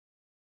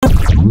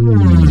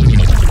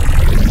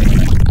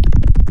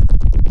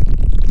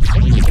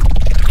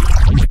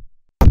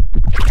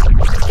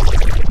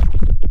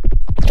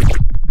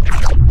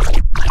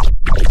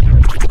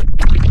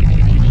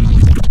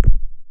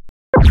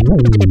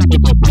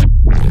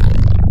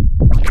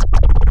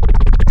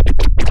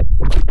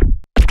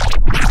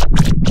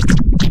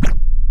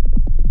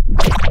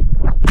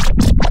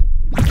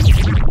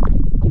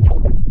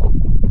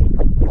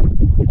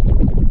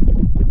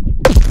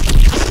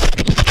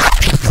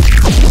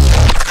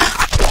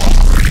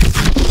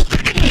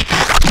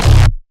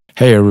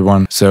Hey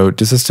everyone, so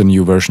this is the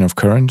new version of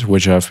Current,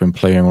 which I've been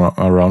playing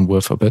around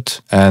with a bit.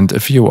 And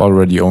if you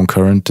already own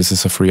Current, this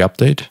is a free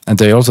update. And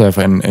they also have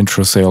an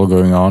intro sale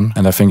going on,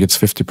 and I think it's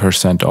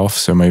 50% off,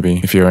 so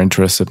maybe if you're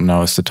interested,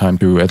 now is the time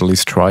to at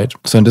least try it.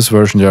 So in this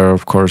version there are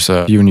of course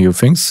a few new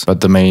things, but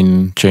the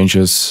main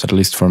changes, at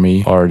least for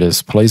me, are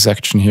this play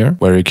section here,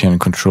 where you can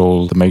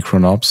control the macro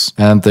knobs.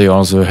 And they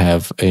also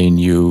have a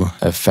new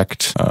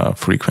effect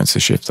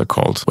frequency shifter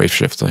called Wave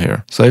Shifter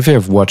here. So if you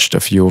have watched a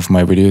few of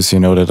my videos, you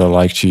know that I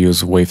like to use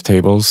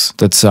wavetables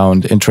that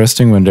sound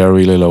interesting when they're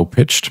really low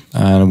pitched.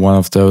 And one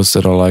of those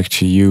that I like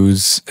to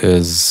use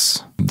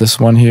is this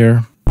one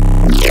here.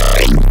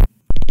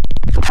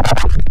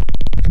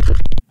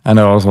 And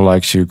I also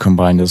like to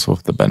combine this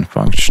with the bend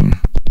function.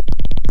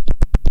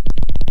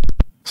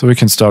 So we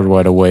can start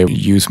right away,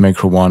 use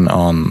macro 1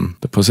 on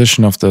the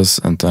position of this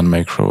and then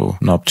macro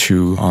knob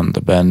 2 on the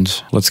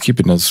bend. Let's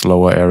keep it in this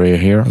lower area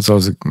here. Let's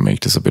also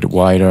make this a bit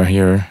wider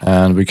here.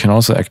 And we can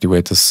also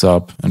activate the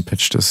sub and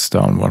pitch this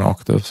down 1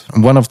 octave.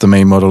 And one of the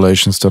main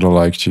modulations that I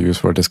like to use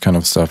for this kind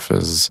of stuff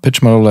is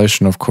pitch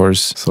modulation, of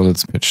course. So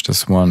let's pitch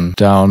this one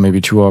down, maybe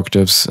 2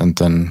 octaves, and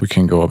then we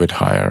can go a bit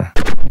higher.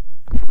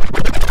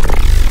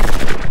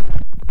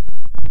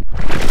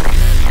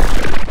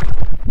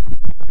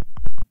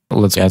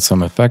 Let's add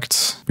some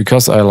effects.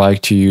 Because I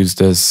like to use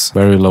this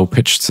very low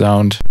pitched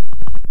sound,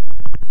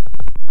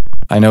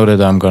 I know that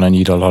I'm gonna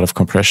need a lot of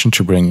compression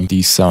to bring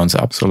these sounds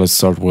up. So let's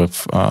start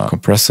with a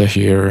compressor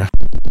here.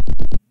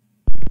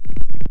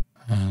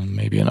 And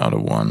maybe another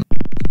one.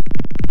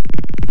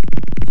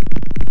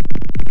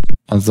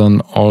 And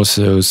then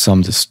also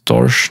some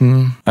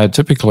distortion. I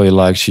typically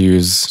like to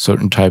use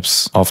certain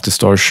types of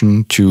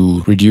distortion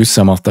to reduce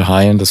some of the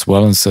high end as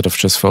well, instead of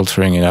just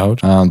filtering it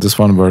out. And this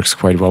one works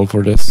quite well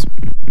for this.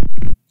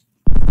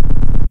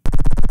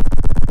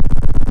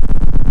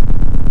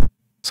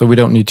 So we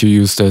don't need to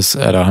use this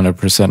at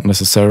 100%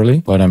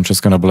 necessarily, but I'm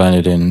just going to blend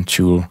it in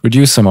to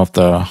reduce some of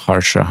the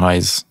harsher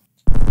highs.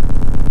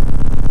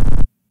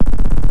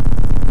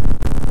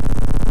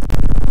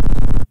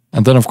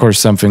 And then of course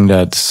something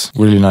that's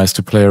really nice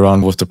to play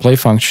around with the play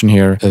function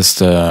here is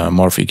the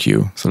morph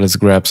EQ. So let's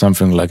grab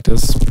something like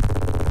this.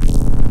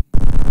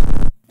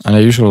 And I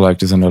usually like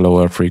this in the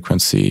lower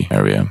frequency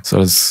area. So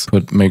let's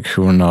put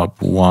macro knob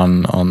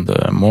 1 on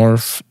the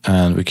morph,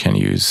 and we can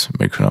use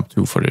macro knob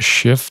 2 for the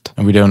shift.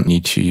 And we don't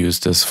need to use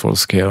this full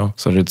scale.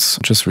 So let's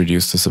just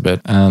reduce this a bit.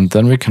 And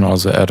then we can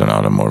also add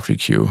another morph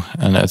EQ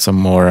and add some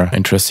more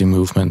interesting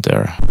movement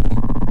there.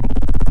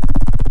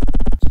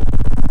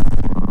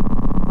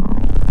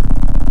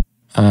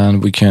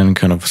 And we can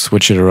kind of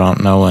switch it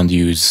around now and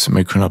use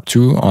macro knob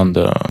 2 on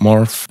the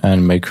morph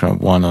and macro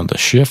knob 1 on the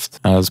shift.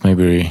 And let's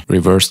maybe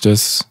reverse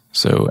this.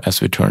 So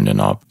as we turn the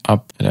knob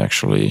up, it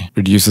actually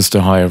reduces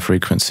the higher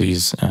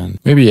frequencies. And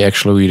maybe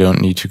actually we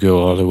don't need to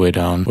go all the way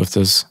down with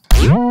this.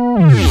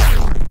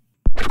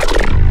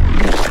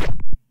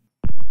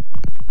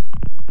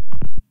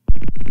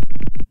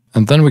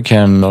 And then we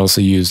can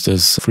also use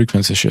this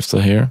frequency shifter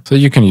here. So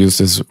you can use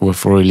this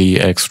with really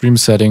extreme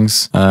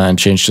settings and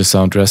change the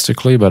sound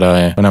drastically. But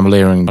when I'm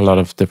layering a lot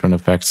of different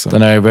effects,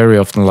 then I very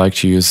often like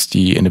to use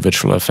the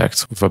individual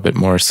effects with a bit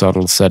more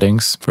subtle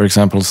settings. For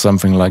example,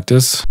 something like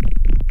this,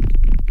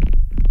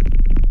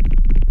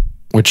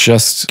 which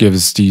just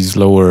gives these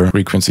lower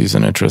frequencies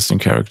an interesting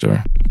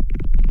character.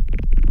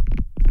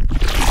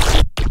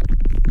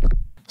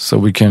 So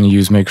we can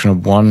use macro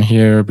knob 1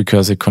 here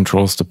because it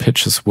controls the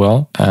pitch as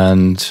well.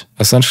 And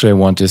essentially I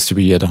want this to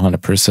be at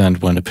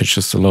 100% when the pitch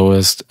is the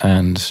lowest,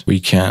 and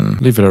we can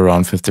leave it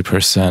around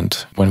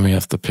 50% when we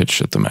have the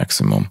pitch at the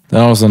maximum.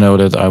 Then I also know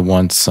that I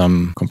want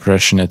some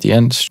compression at the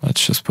end.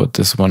 Let's just put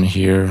this one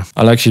here.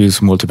 I like to use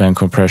multiband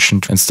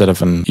compression instead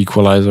of an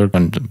equalizer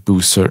and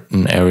boost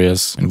certain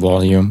areas in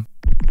volume.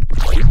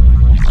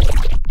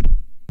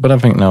 But I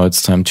think now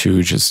it's time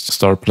to just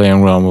start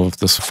playing around with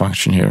this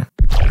function here.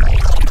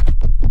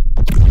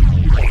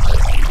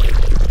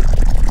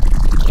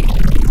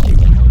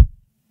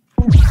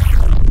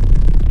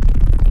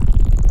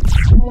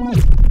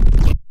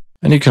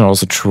 And you can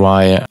also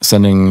try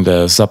sending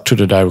the sub to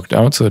the direct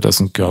out so it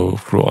doesn't go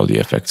through all the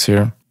effects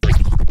here.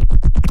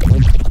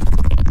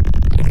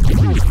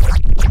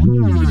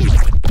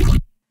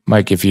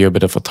 might give you a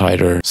bit of a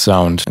tighter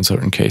sound in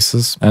certain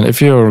cases. And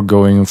if you're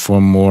going for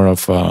more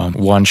of a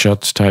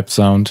one-shot type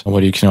sound,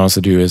 what you can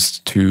also do is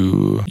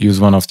to use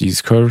one of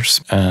these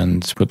curves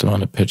and put them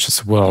on a pitch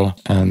as well,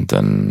 and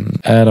then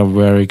add a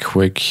very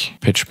quick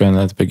pitch bend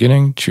at the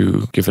beginning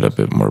to give it a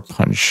bit more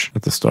punch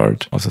at the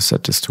start. Also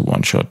set this to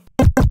one shot.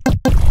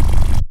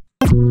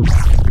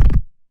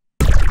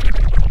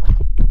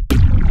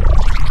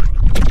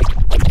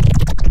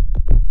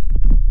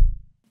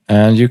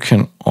 And you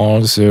can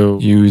also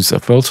use a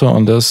filter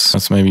on this.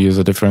 Let's maybe use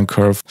a different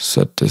curve.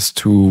 Set this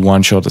to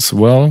one shot as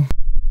well.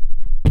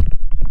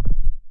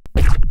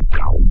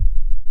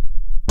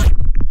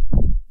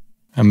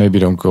 And maybe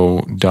don't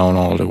go down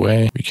all the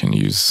way. We can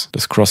use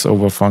this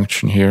crossover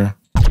function here.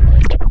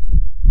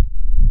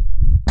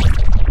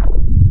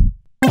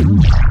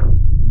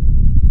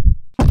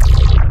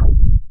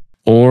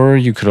 Or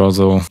you could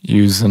also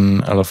use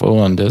an LFO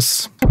on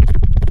this.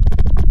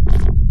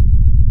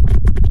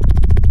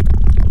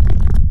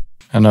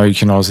 And now you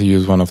can also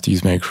use one of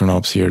these macro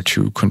knobs here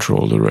to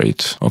control the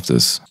rate of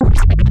this.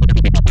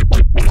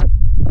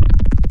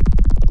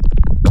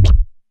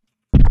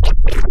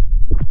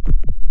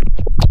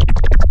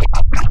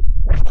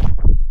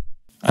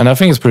 And I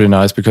think it's pretty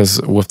nice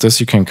because with this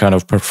you can kind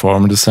of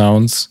perform the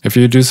sounds. If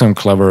you do some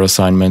clever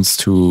assignments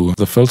to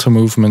the filter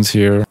movements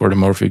here or the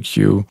Morphe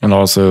EQ, and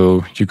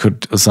also you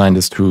could assign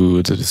this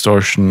to the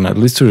distortion, at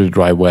least to the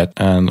dry wet,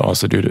 and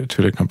also to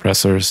the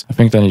compressors, I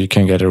think then you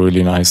can get a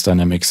really nice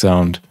dynamic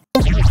sound.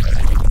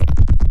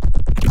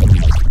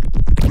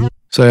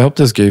 So I hope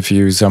this gave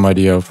you some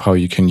idea of how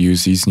you can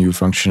use these new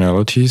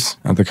functionalities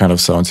and the kind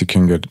of sounds you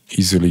can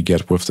easily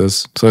get with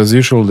this. So as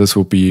usual, this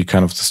will be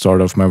kind of the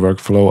start of my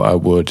workflow. I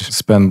would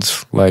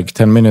spend like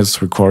 10 minutes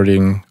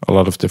recording a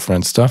lot of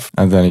different stuff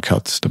and then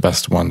cut the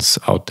best ones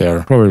out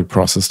there, probably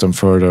process them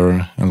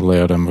further and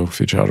layer them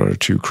with each other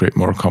to create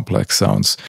more complex sounds.